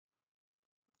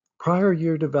Prior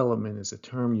year development is a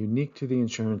term unique to the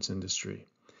insurance industry.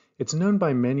 It's known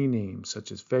by many names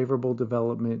such as favorable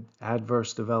development,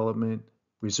 adverse development,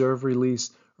 reserve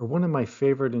release, or one of my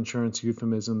favorite insurance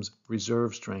euphemisms,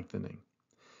 reserve strengthening.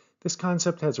 This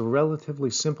concept has a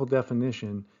relatively simple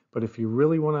definition, but if you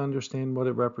really want to understand what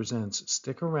it represents,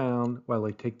 stick around while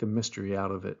I take the mystery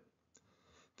out of it.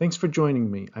 Thanks for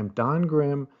joining me. I'm Don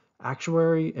Grimm,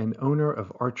 actuary and owner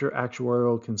of Archer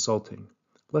Actuarial Consulting.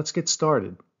 Let's get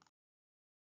started.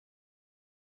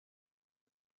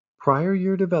 Prior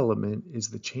year development is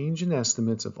the change in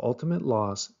estimates of ultimate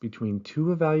loss between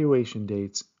two evaluation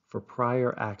dates for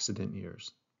prior accident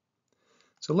years.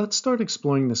 So let's start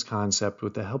exploring this concept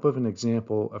with the help of an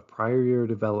example of prior year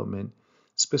development,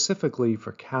 specifically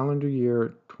for calendar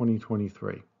year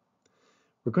 2023.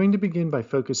 We're going to begin by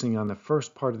focusing on the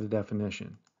first part of the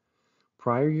definition.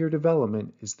 Prior year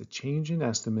development is the change in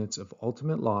estimates of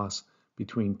ultimate loss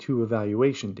between two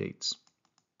evaluation dates.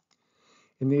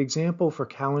 In the example for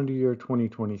calendar year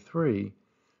 2023,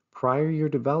 prior year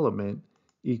development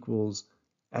equals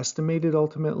estimated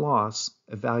ultimate loss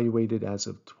evaluated as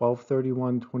of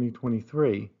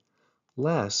 12/31/2023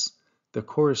 less the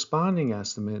corresponding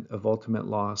estimate of ultimate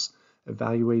loss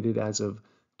evaluated as of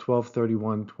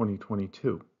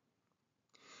 12/31/2022.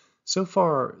 So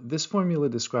far, this formula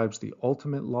describes the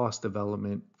ultimate loss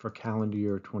development for calendar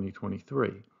year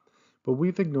 2023, but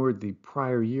we've ignored the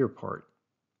prior year part.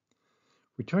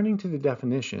 Returning to the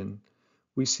definition,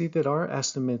 we see that our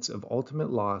estimates of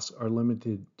ultimate loss are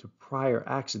limited to prior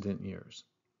accident years.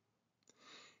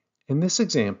 In this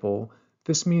example,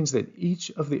 this means that each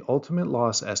of the ultimate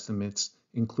loss estimates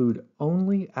include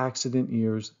only accident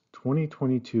years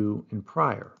 2022 and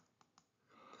prior.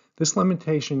 This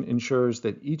limitation ensures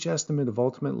that each estimate of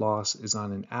ultimate loss is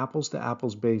on an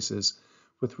apples-to-apples basis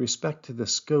with respect to the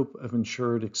scope of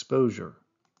insured exposure.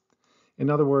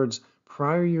 In other words,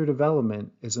 prior year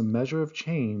development is a measure of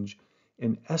change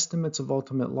in estimates of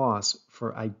ultimate loss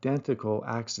for identical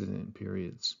accident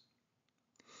periods.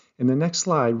 In the next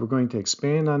slide, we're going to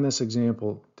expand on this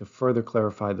example to further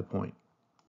clarify the point.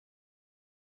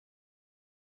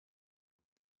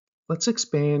 Let's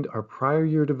expand our prior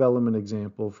year development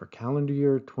example for calendar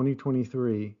year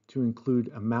 2023 to include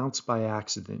amounts by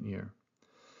accident year.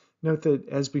 Note that,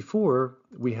 as before,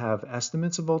 we have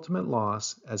estimates of ultimate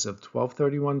loss as of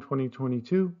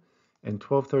 12/31/2022 and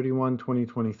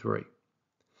 12/31/2023.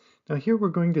 Now here we're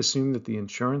going to assume that the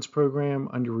insurance program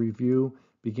under review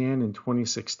began in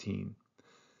 2016.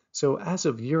 So as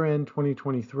of year-end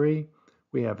 2023,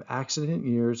 we have accident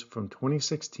years from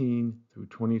 2016 through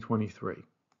 2023.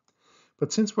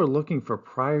 But since we're looking for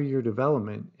prior year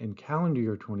development in calendar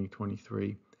year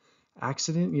 2023,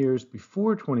 accident years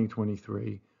before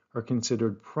 2023 are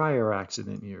considered prior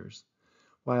accident years,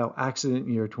 while accident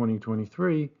year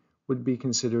 2023 would be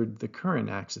considered the current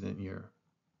accident year.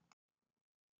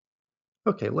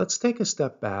 Okay, let's take a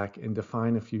step back and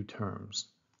define a few terms.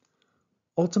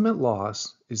 Ultimate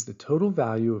loss is the total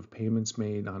value of payments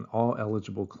made on all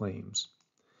eligible claims.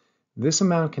 This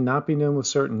amount cannot be known with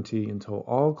certainty until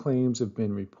all claims have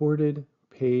been reported,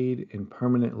 paid, and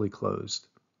permanently closed.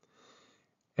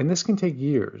 And this can take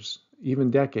years,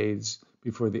 even decades,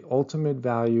 before the ultimate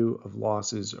value of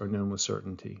losses are known with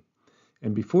certainty.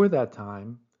 And before that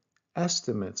time,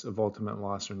 estimates of ultimate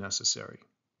loss are necessary.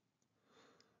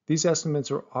 These estimates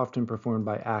are often performed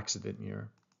by accident year.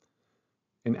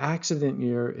 An accident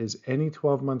year is any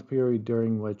 12-month period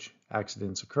during which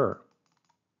accidents occur.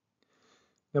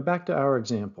 Now back to our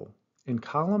example. In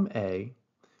column A,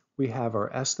 we have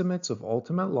our estimates of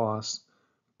ultimate loss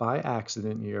by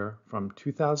accident year from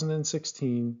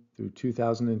 2016 through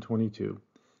 2022,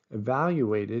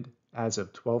 evaluated as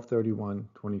of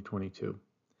 12/31/2022.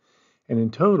 And in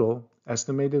total,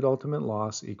 estimated ultimate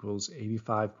loss equals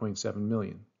 $85.7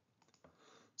 million.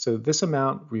 So this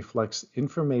amount reflects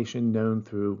information known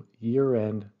through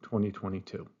year-end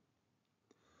 2022.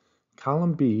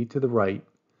 Column B to the right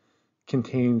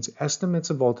contains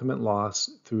estimates of ultimate loss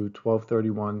through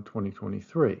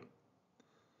 12/31/2023.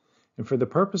 And for the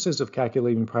purposes of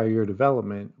calculating prior year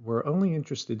development, we're only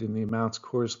interested in the amounts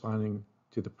corresponding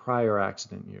to the prior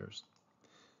accident years.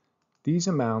 These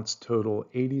amounts total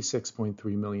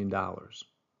 $86.3 million.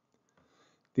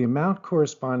 The amount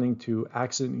corresponding to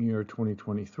accident year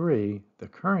 2023, the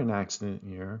current accident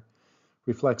year,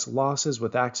 reflects losses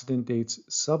with accident dates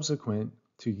subsequent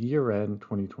to year-end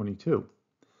 2022.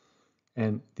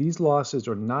 And these losses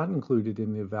are not included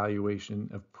in the evaluation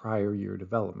of prior year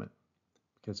development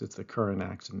because it's the current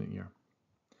accident year.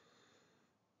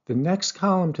 The next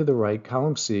column to the right,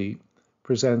 column C,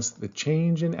 presents the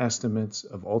change in estimates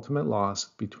of ultimate loss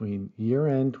between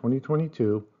year-end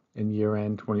 2022 and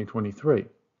year-end 2023.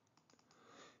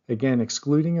 Again,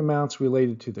 excluding amounts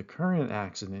related to the current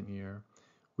accident year,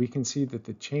 we can see that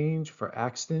the change for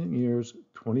accident years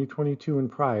 2022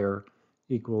 and prior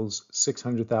equals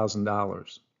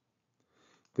 $600,000.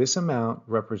 This amount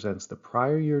represents the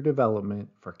prior year development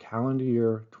for calendar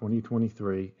year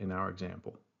 2023 in our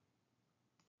example.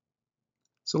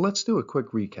 So let's do a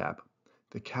quick recap.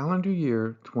 The calendar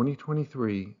year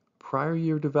 2023 prior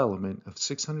year development of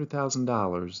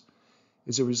 $600,000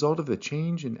 is a result of the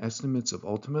change in estimates of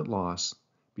ultimate loss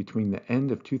between the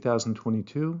end of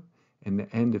 2022 and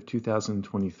the end of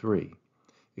 2023,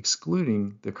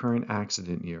 excluding the current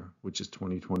accident year, which is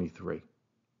 2023.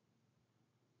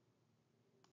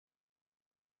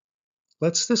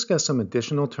 Let's discuss some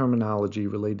additional terminology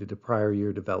related to prior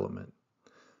year development.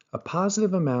 A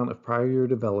positive amount of prior year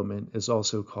development is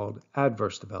also called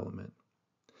adverse development.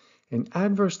 And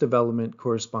adverse development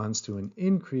corresponds to an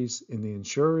increase in the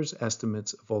insurer's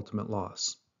estimates of ultimate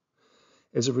loss.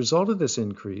 As a result of this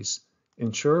increase,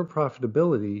 insurer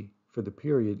profitability for the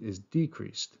period is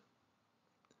decreased.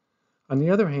 On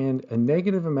the other hand, a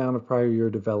negative amount of prior year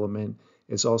development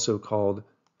is also called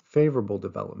favorable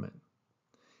development.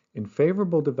 And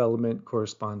favorable development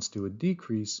corresponds to a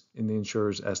decrease in the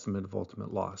insurer's estimate of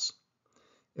ultimate loss.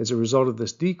 As a result of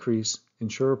this decrease,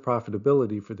 insurer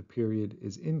profitability for the period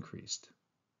is increased.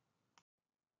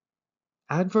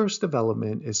 Adverse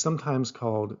development is sometimes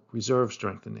called reserve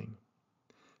strengthening.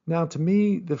 Now, to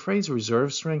me, the phrase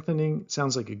reserve strengthening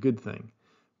sounds like a good thing,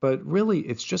 but really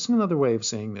it's just another way of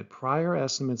saying that prior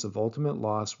estimates of ultimate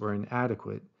loss were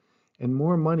inadequate and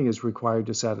more money is required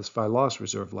to satisfy loss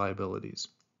reserve liabilities.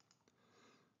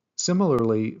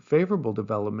 Similarly, favorable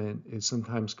development is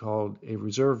sometimes called a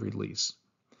reserve release,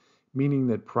 meaning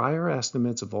that prior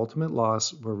estimates of ultimate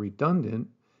loss were redundant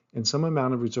and some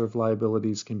amount of reserve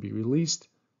liabilities can be released,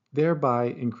 thereby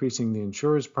increasing the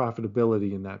insurer's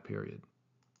profitability in that period.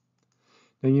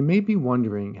 Now, you may be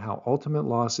wondering how ultimate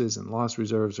losses and loss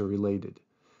reserves are related.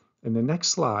 In the next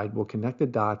slide, we'll connect the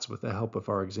dots with the help of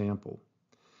our example.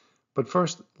 But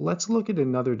first, let's look at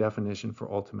another definition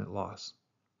for ultimate loss.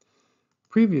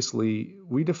 Previously,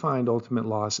 we defined ultimate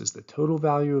loss as the total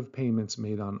value of payments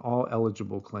made on all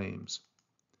eligible claims.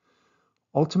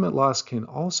 Ultimate loss can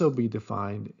also be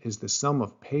defined as the sum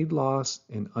of paid loss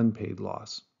and unpaid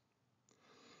loss.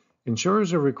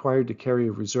 Insurers are required to carry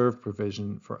a reserve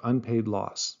provision for unpaid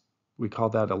loss. We call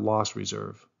that a loss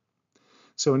reserve.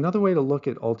 So another way to look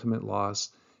at ultimate loss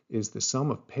is the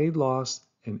sum of paid loss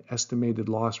and estimated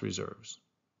loss reserves.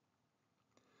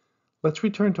 Let's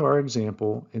return to our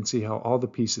example and see how all the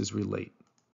pieces relate.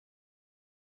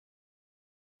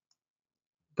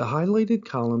 The highlighted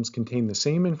columns contain the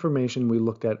same information we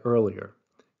looked at earlier,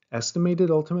 estimated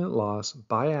ultimate loss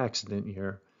by accident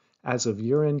year as of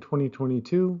year-end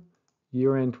 2022,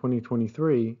 year-end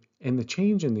 2023, and the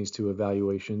change in these two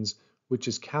evaluations, which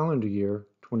is calendar year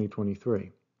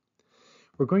 2023.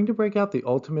 We're going to break out the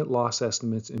ultimate loss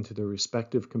estimates into their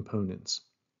respective components: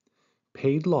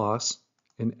 paid loss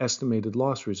and estimated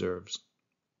loss reserves.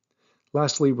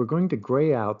 Lastly, we're going to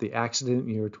gray out the accident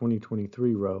year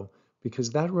 2023 row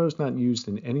because that row is not used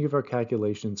in any of our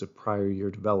calculations of prior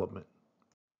year development.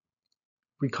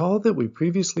 Recall that we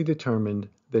previously determined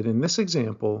that in this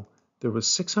example, there was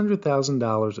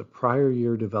 $600,000 of prior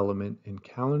year development in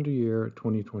calendar year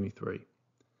 2023.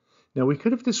 Now, we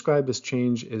could have described this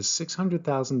change as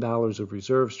 $600,000 of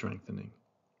reserve strengthening.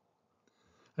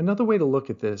 Another way to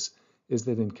look at this is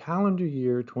that in calendar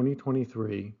year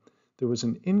 2023, there was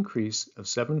an increase of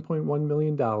 $7.1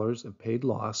 million of paid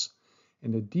loss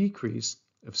and a decrease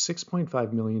of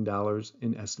 $6.5 million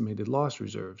in estimated loss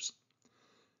reserves.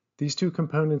 These two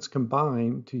components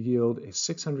combine to yield a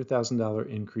 $600,000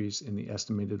 increase in the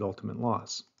estimated ultimate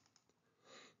loss.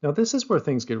 Now, this is where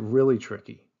things get really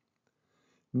tricky.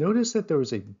 Notice that there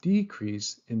was a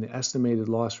decrease in the estimated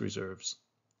loss reserves.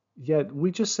 Yet,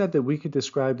 we just said that we could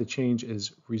describe the change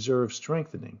as reserve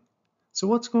strengthening. So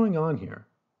what's going on here?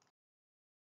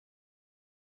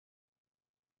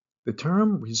 The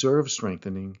term reserve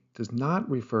strengthening does not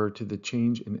refer to the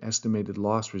change in estimated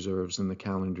loss reserves in the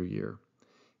calendar year.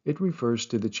 It refers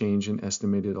to the change in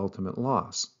estimated ultimate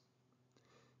loss.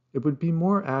 It would be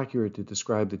more accurate to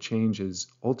describe the change as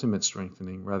ultimate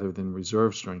strengthening rather than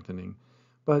reserve strengthening,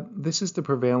 but this is the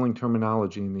prevailing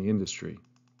terminology in the industry.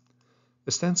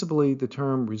 Ostensibly, the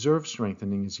term reserve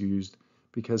strengthening is used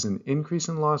because an increase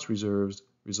in loss reserves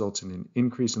results in an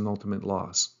increase in ultimate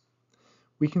loss.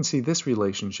 We can see this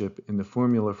relationship in the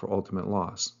formula for ultimate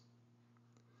loss.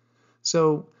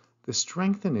 So, the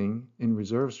strengthening in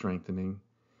reserve strengthening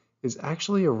is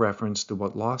actually a reference to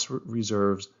what loss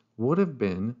reserves would have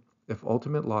been if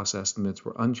ultimate loss estimates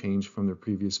were unchanged from their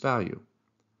previous value.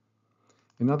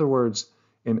 In other words,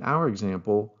 in our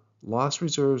example, loss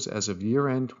reserves as of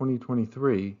year-end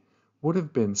 2023 would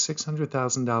have been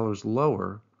 $600,000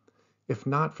 lower if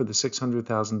not for the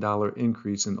 $600,000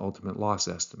 increase in ultimate loss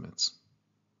estimates.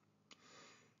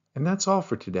 And that's all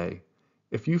for today.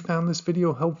 If you found this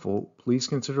video helpful, please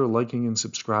consider liking and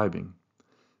subscribing.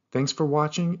 Thanks for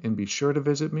watching, and be sure to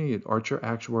visit me at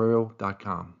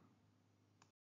archeractuarial.com.